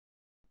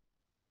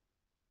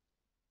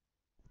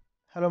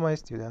Hello, my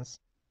students.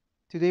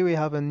 Today we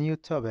have a new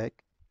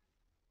topic.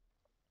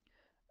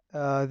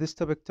 This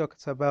topic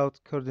talks about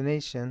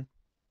coordination.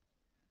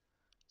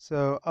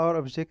 So, our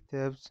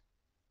objectives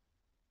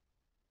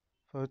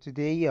for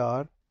today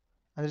are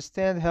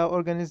understand how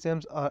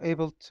organisms are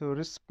able to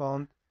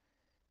respond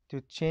to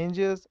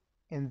changes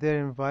in their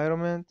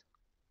environment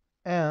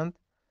and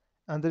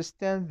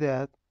understand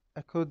that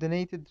a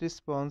coordinated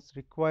response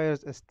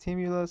requires a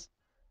stimulus,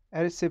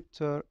 a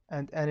receptor,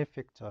 and an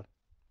effector.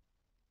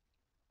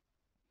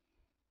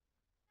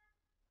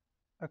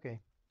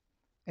 Okay.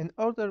 In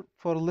order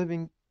for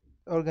living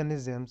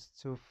organisms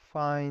to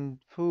find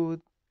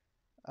food,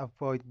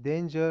 avoid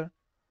danger,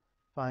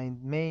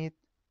 find mate,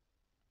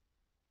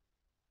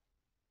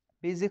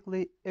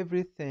 basically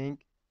everything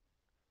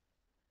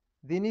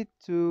they need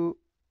to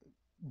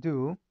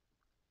do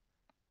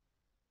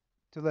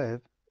to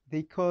live,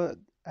 they could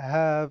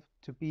have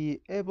to be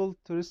able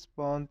to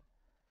respond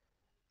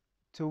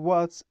to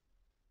what's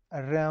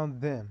around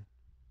them.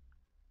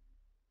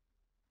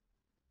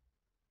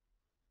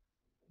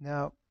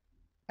 Now,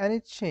 any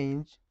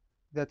change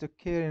that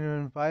occur in an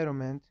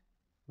environment,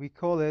 we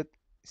call it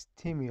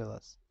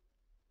stimulus.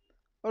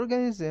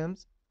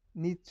 Organisms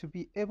need to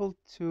be able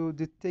to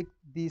detect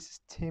these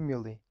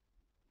stimuli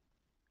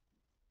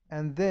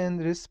and then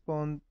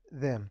respond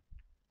them.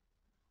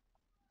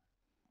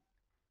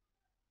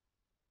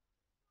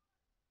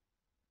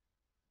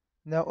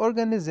 Now,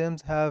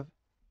 organisms have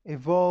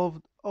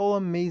evolved all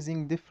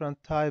amazing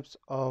different types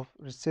of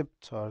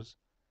receptors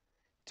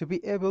to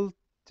be able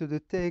to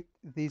detect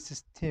these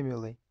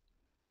stimuli.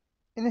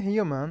 In a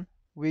human,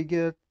 we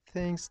get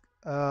things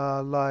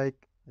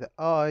like the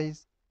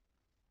eyes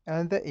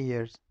and the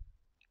ears,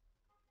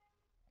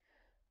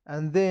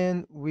 and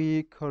then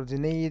we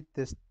coordinate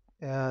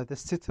the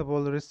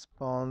suitable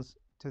response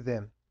to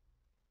them.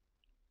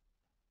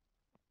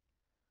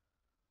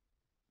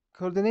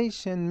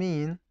 Coordination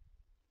mean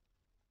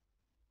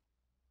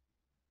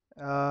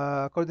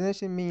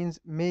Coordination means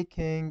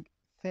making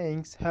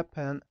things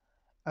happen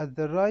at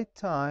the right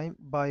time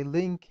by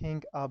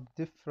linking up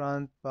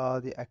different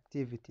body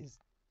activities.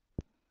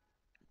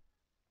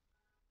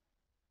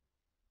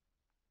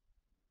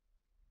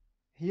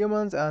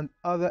 Humans and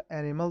other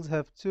animals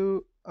have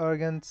two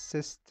organ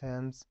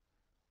systems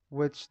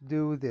which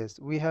do this.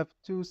 We have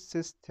two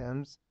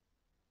systems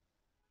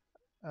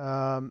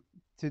um,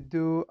 to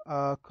do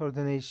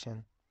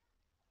coordination.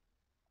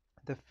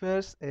 The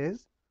first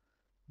is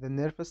the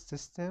nervous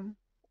system,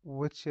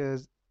 which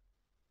is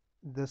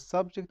the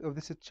subject of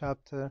this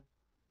chapter,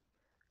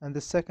 and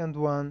the second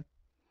one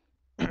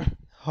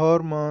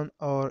hormone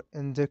or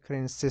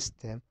endocrine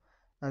system,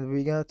 and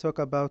we're gonna talk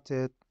about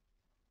it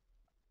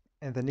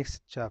in the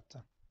next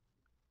chapter.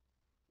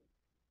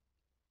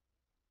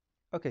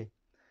 Okay,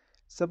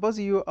 suppose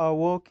you are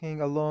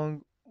walking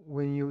along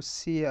when you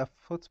see a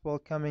football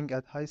coming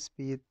at high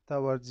speed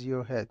towards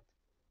your head.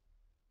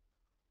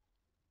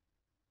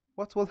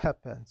 What will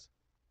happen?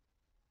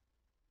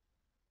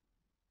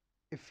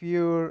 If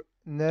your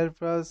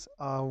nerves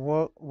are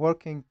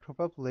working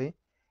properly,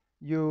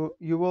 you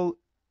will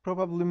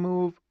probably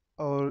move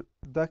or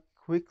duck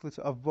quickly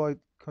to avoid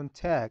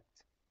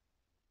contact,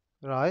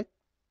 right?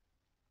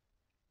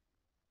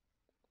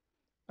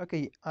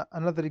 Okay,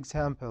 another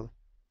example.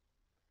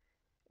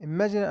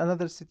 Imagine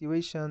another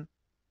situation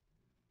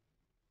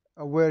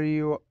where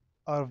you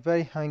are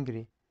very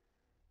hungry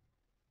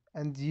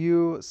and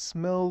you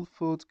smell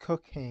food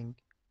cooking.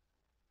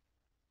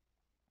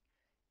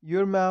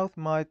 Your mouth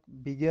might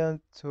begin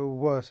to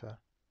water.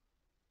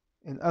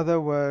 In other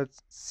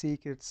words,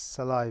 secret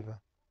saliva.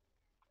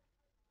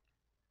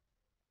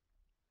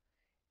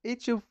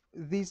 Each of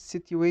these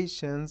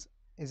situations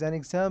is an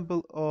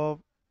example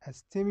of a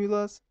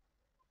stimulus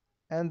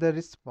and a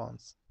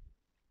response.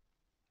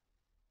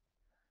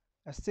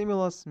 A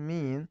stimulus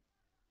mean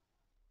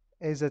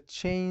is a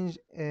change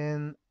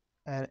in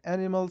an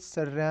animal's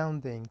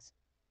surroundings,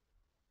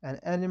 an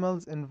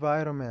animal's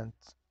environment,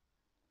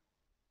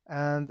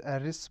 and a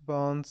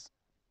response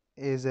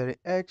is a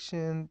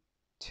reaction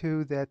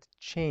to that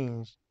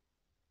change.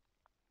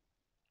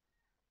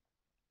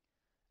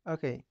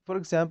 Okay, for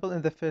example,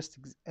 in the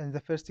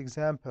first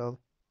example,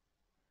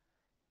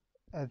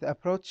 the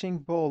approaching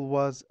ball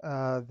was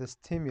the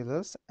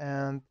stimulus,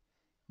 and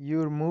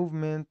your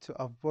movement to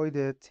avoid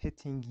it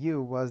hitting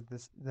you was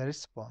the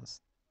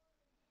response.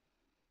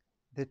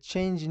 The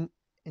change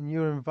in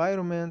your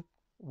environment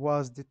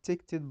was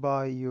detected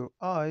by your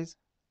eyes,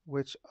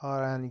 which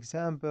are an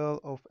example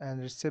of an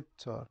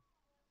receptor.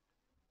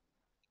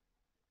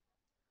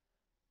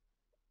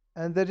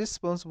 And the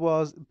response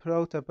was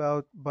brought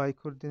about by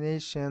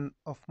coordination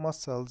of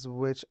muscles,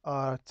 which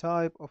are a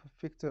type of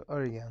effector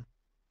organ.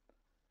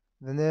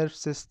 The nerve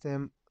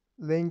system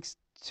links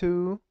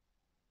to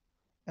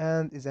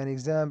and is an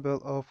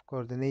example of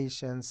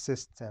coordination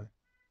system.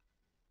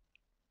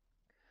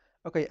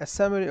 Okay, a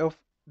summary of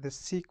the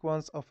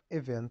sequence of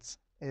events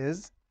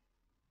is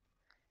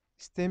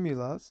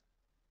stimulus,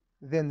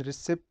 then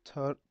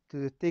receptor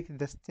to detect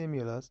the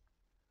stimulus,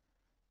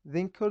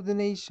 then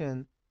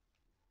coordination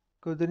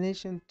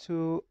coordination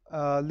to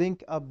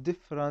link up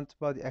different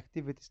body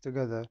activities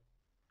together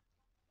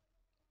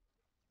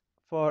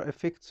for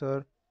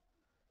effector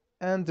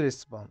and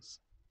response.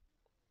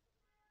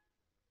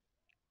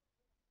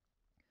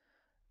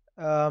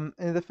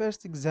 In the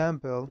first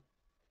example,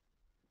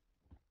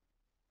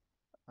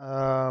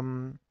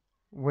 um,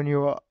 when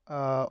you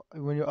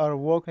are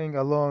walking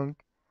along,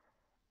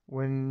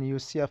 when you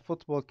see a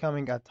football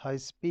coming at high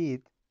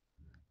speed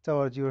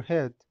toward your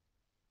head,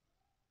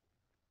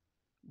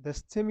 the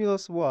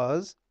stimulus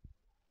was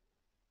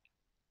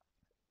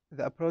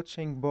the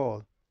approaching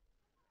ball,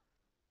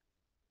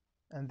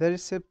 and the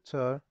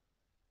receptor,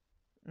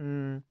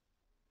 mm,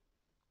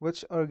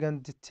 which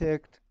organ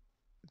detect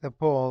the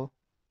ball?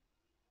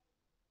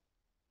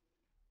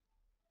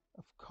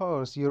 Of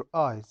course, your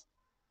eyes.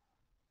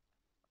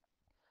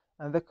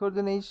 And the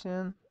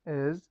coordination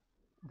is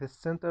the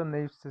central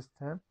nerve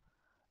system,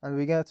 and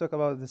we're gonna talk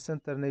about the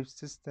central nerve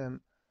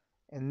system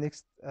in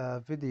next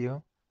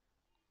video.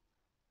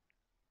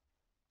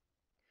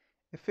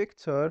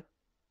 Effector,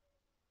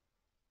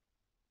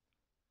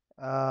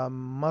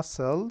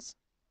 muscles,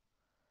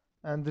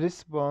 and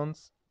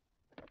response,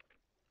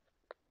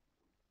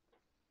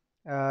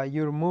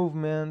 your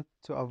movement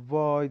to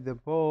avoid the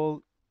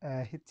ball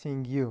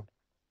hitting you.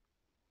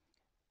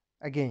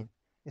 Again,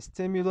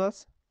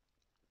 stimulus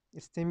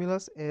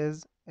stimulus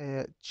is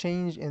a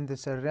change in the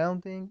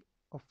surrounding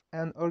of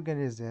an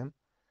organism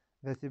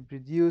that it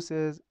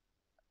produces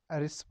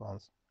a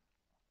response,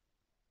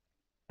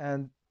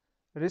 and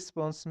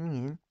response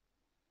mean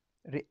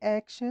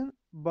reaction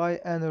by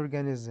an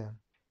organism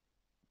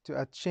to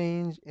a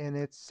change in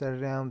its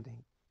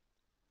surrounding.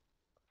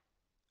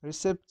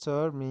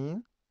 Receptor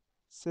mean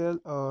cell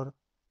or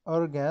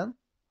organ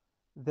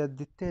that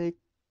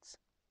detects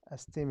a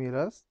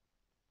stimulus,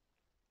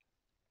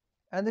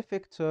 and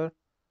effector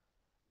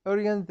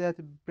organ that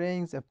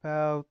brings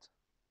about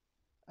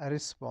a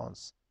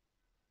response,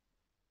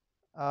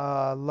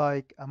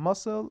 like a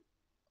muscle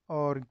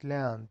or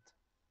gland.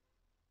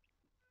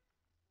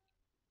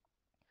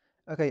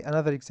 Okay,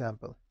 another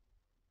example: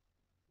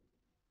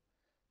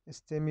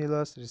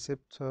 stimulus,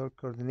 receptor,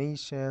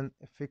 coordination,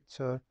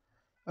 effector.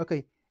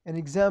 Okay, an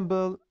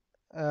example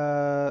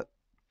uh,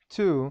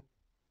 2.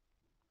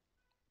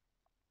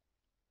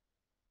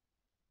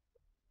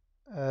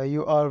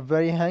 You are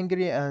very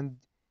hungry and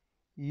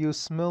you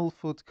smell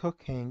food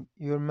cooking.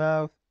 Your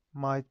mouth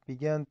might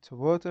begin to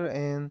water,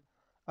 in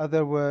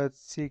other words,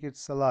 secret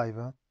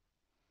saliva.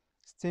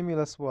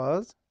 Stimulus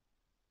was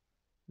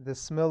the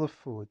smell of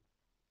food.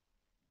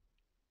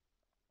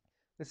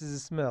 This is a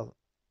smell.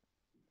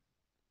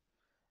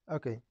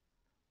 Okay,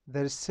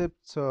 the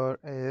receptor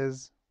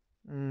is,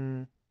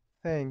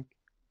 think,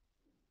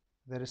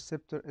 the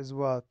receptor is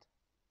what?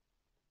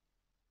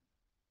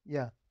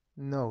 Yeah,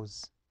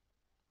 nose.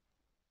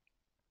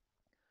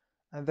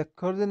 And the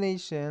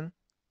coordination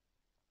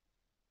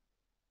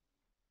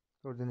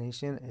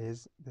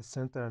is the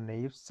central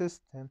nerve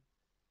system.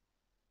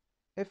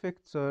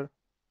 Effector,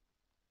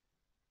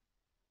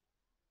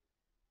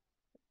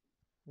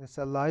 the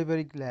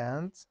salivary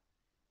glands,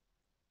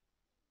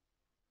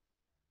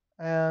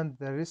 and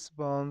the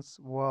response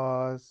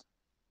was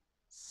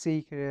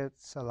secret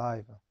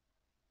saliva.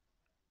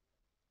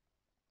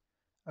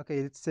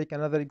 Okay, let's take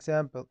another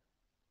example.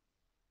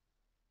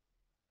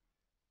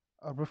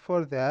 Or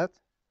before that,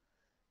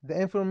 the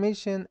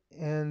information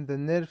in the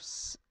nerve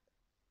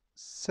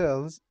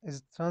cells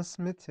is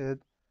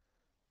transmitted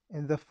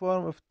in the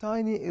form of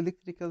tiny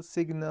electrical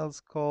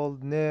signals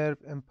called nerve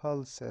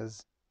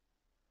impulses.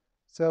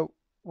 So,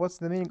 what's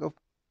the meaning of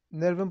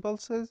nerve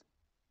impulses?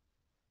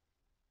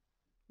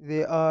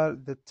 They are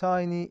the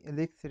tiny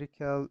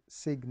electrical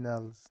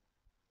signals.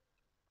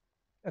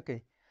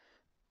 Okay.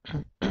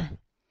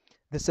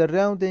 The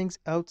surroundings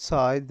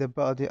outside the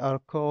body are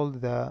called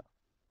the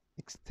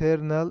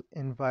external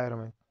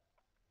environment,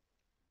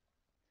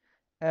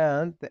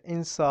 and the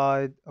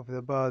inside of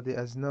the body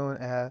is known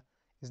as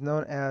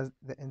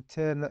the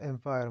internal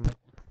environment.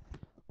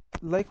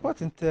 Like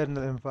what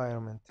internal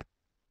environment?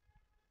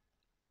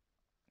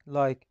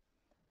 Like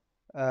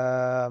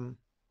um,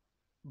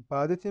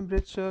 body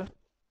temperature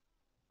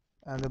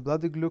and the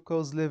blood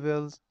glucose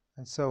levels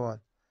and so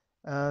on.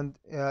 And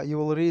you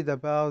will read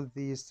about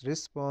these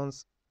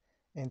response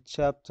in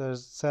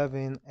chapters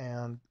 7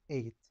 and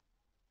 8.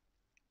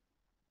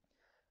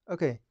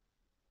 Okay,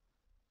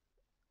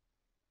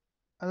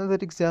 another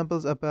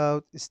examples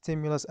about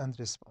stimulus and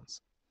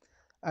response.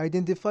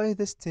 Identify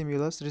the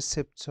stimulus,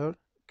 receptor,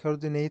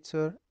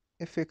 coordinator,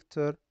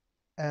 effector,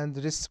 and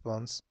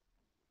response.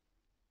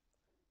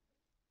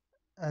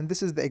 And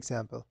this is the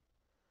example.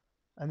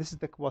 And this is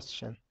the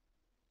question.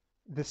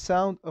 The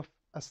sound of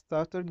a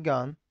starter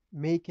gun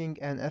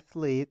making an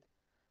athlete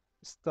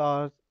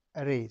start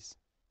a race.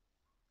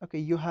 Okay,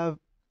 you have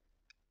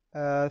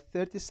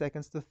 30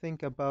 seconds to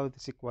think about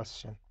this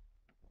question.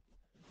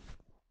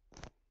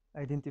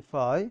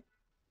 Identify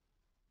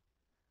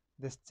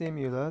the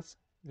stimulus,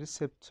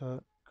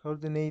 receptor,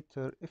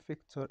 coordinator,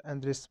 effector,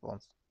 and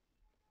response.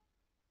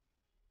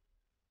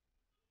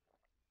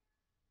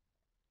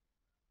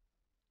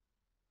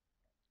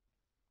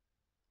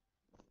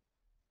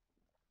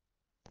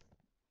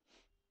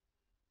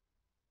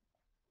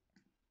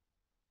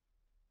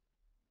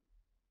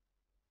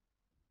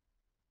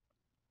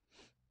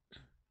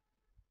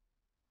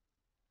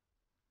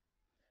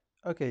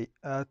 Okay,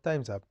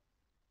 time's up.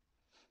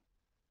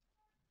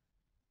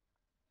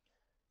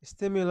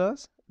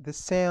 Stimulus, the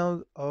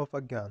sound of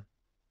a gun.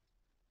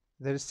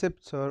 The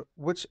receptor,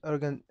 which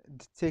organ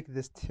detect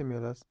the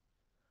stimulus?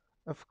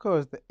 Of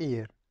course, the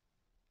ear.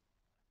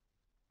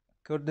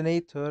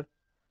 Coordinator,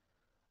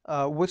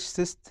 which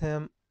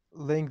system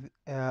links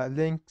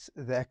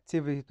the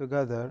activity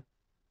together?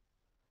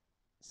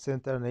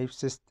 Central nervous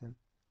system.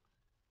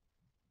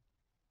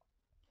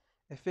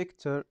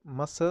 Effector,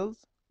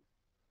 muscles.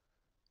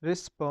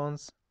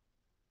 Response,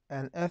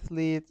 an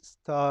athlete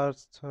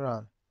starts to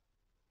run.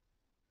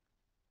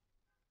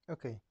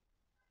 Okay,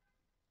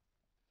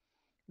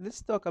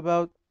 let's talk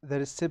about the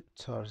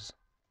receptors.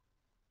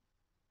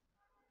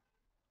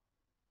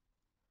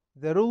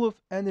 The role of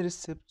any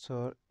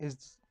receptor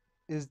is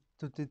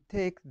to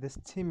detect the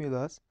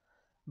stimulus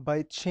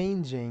by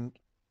changing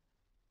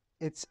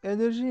its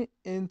energy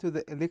into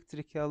the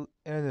electrical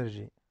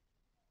energy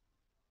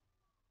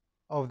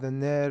of the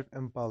nerve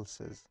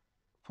impulses.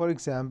 For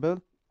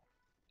example,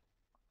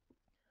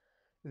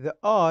 the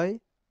eye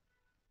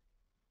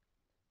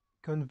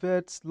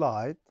converts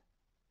light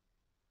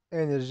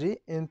energy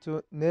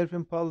into nerve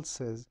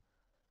impulses,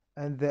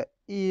 and the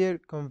ear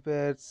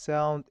converts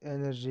sound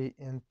energy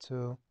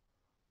into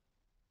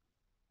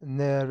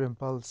nerve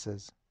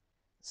impulses.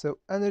 So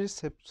any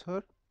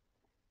receptor,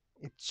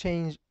 it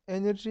change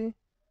its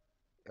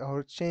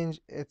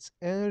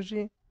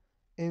energy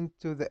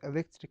into the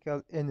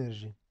electrical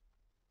energy,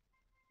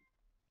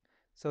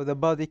 so the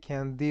body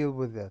can deal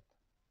with it.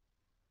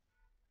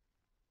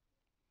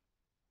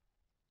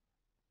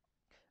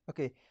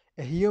 Okay,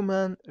 a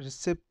human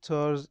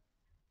receptors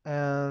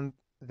and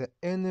the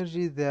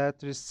energy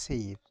that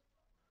receives.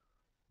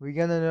 We're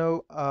gonna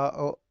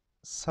know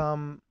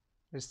some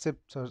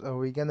receptors, or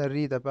we're gonna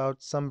read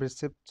about some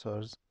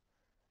receptors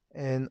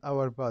in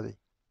our body.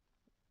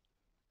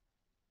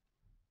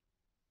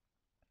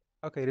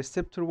 Okay,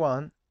 receptor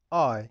 1,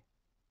 eye.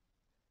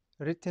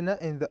 Retina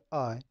in the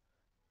eye.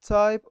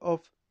 Type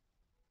of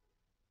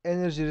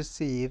energy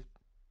received,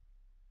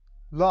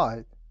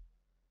 light.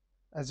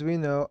 As we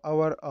know,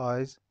 our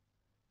eyes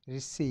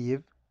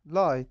receive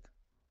light.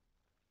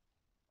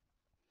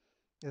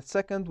 The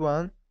second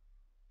one,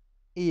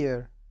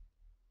 ear.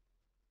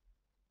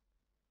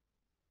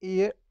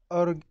 Ear,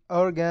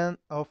 organ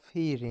of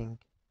hearing.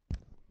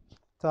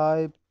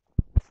 Type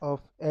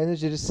of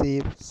energy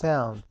received,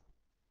 sound.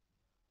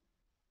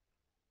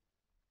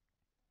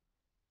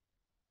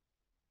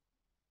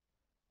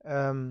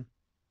 Um,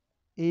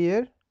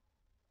 Ear,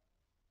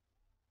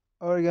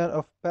 organ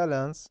of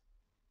balance,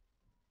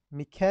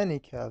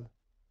 mechanical.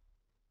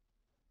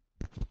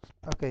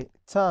 Okay,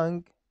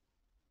 tongue,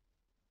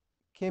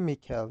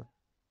 chemical.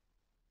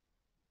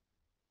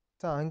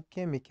 Tongue,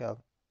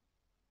 chemical.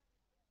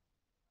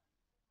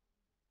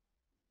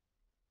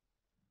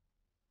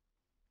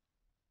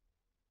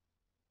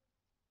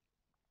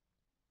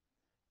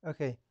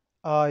 Okay,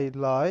 eye,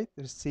 light,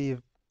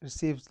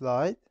 receives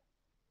light.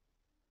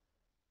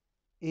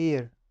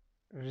 Ear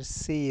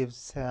receives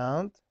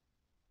sound,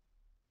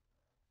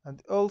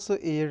 and also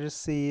ear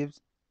receives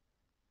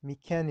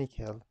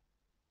mechanical.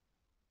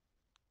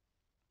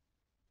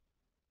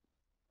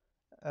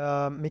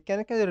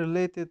 Mechanical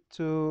related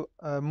to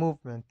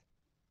movement.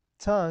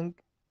 Tongue,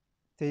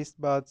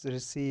 taste buds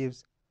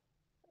receives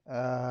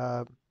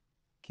uh,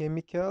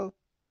 chemical,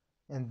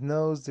 and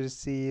nose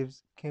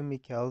receives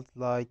chemicals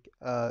like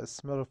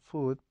smell of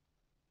food.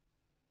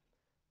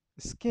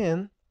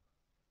 Skin,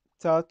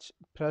 touch,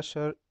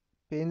 pressure,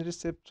 pain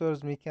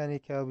receptors,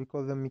 mechanical, we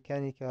call them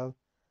mechanical,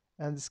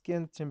 and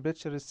skin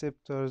temperature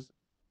receptors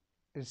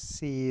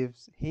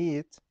receives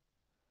heat,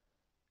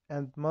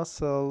 and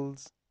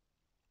muscles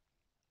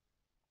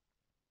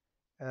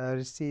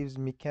receives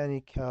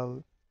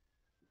mechanical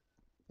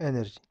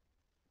energy.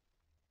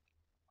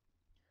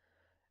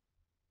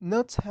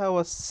 Note how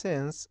a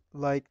sense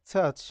like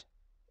touch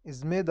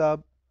is made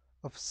up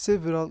of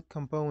several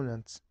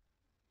components.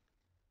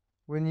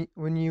 When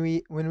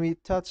we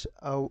touch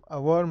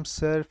a warm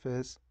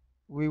surface,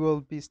 we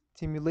will be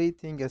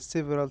stimulating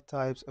several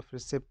types of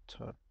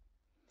receptor,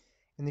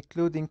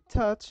 including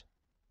touch,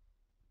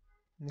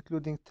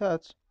 including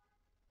touch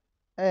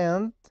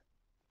and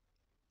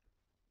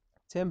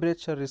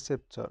temperature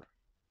receptor,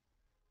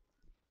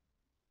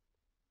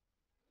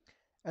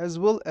 as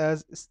well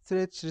as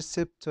stretch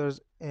receptors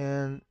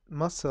in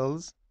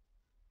muscles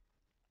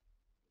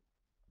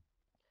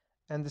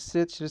and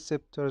stretch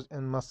receptors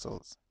in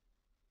muscles,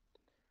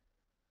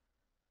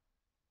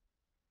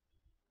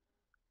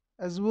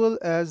 as well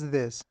as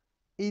this.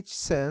 Each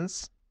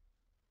sense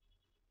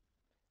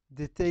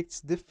detects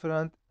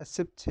different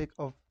aspects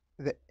of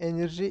the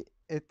energy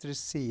it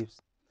receives.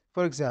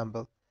 For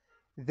example,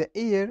 the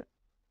ear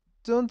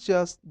don't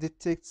just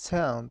detect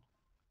sound,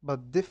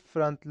 but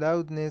different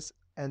loudness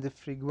and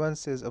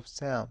frequencies of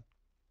sound,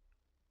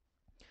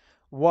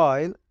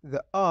 while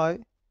the eye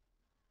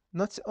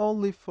not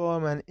only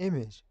form an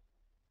image,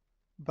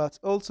 but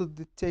also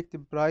detect the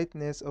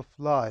brightness of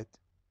light,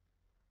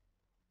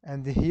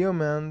 and the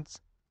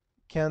humans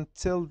can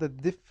tell the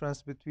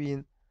difference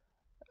between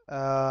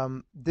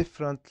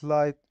different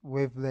light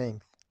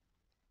wavelength.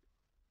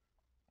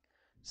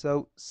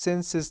 So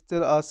senses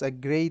tell us a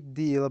great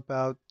deal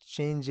about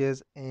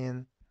changes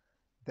in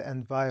the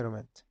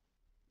environment.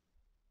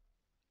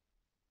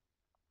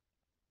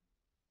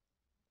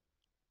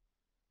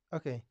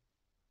 Okay,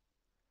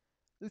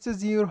 this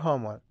is your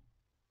homework.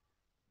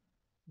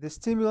 The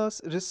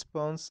stimulus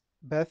response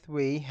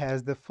pathway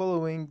has the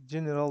following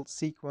general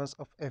sequence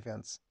of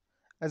events.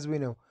 As we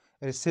know,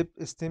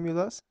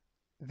 stimulus,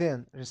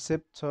 then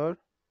receptor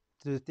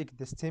to detect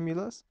the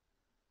stimulus,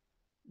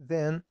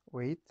 then,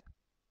 wait,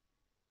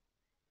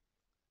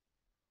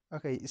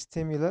 okay,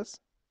 stimulus,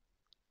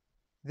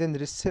 then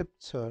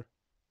receptor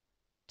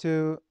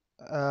to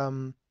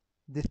um,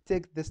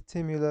 detect the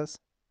stimulus,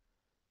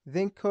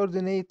 then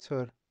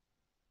coordinator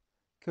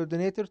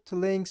to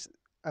link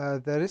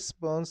the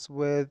response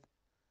with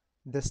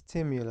the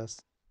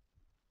stimulus,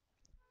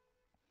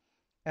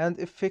 and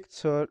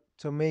effector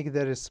to make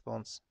the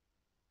response.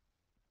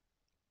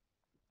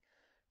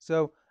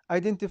 So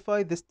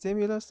identify the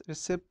stimulus,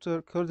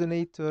 receptor,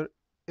 coordinator,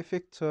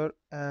 effector,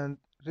 and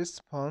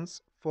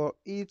response for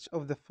each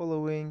of the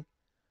following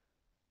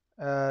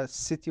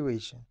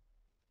situation.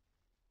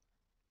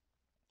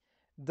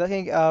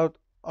 Ducking out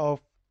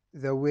of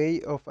the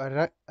way of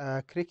a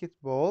cricket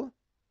ball,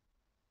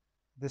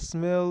 the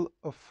smell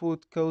of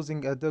food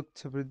causing a dog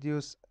to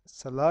produce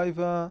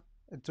saliva,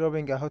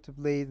 dropping a hot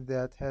plate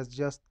that has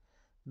just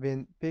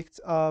been picked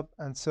up,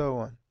 and so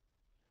on.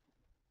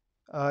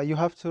 You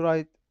have to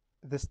write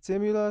the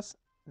stimulus,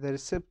 the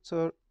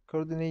receptor,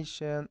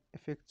 coordination,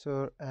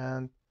 effector,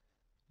 and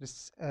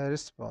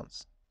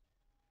response.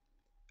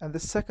 And the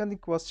second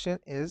question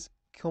is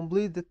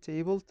complete the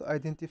table to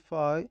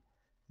identify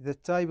the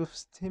type of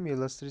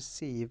stimulus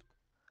received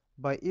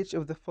by each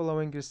of the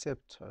following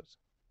receptors.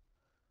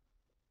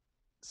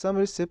 Some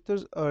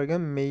receptors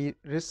organ may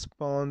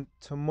respond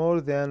to more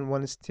than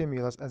one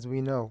stimulus, as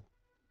we know.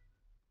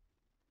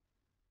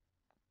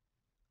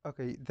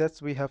 Okay,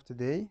 that's we have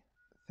today.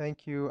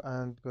 Thank you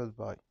and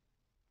goodbye.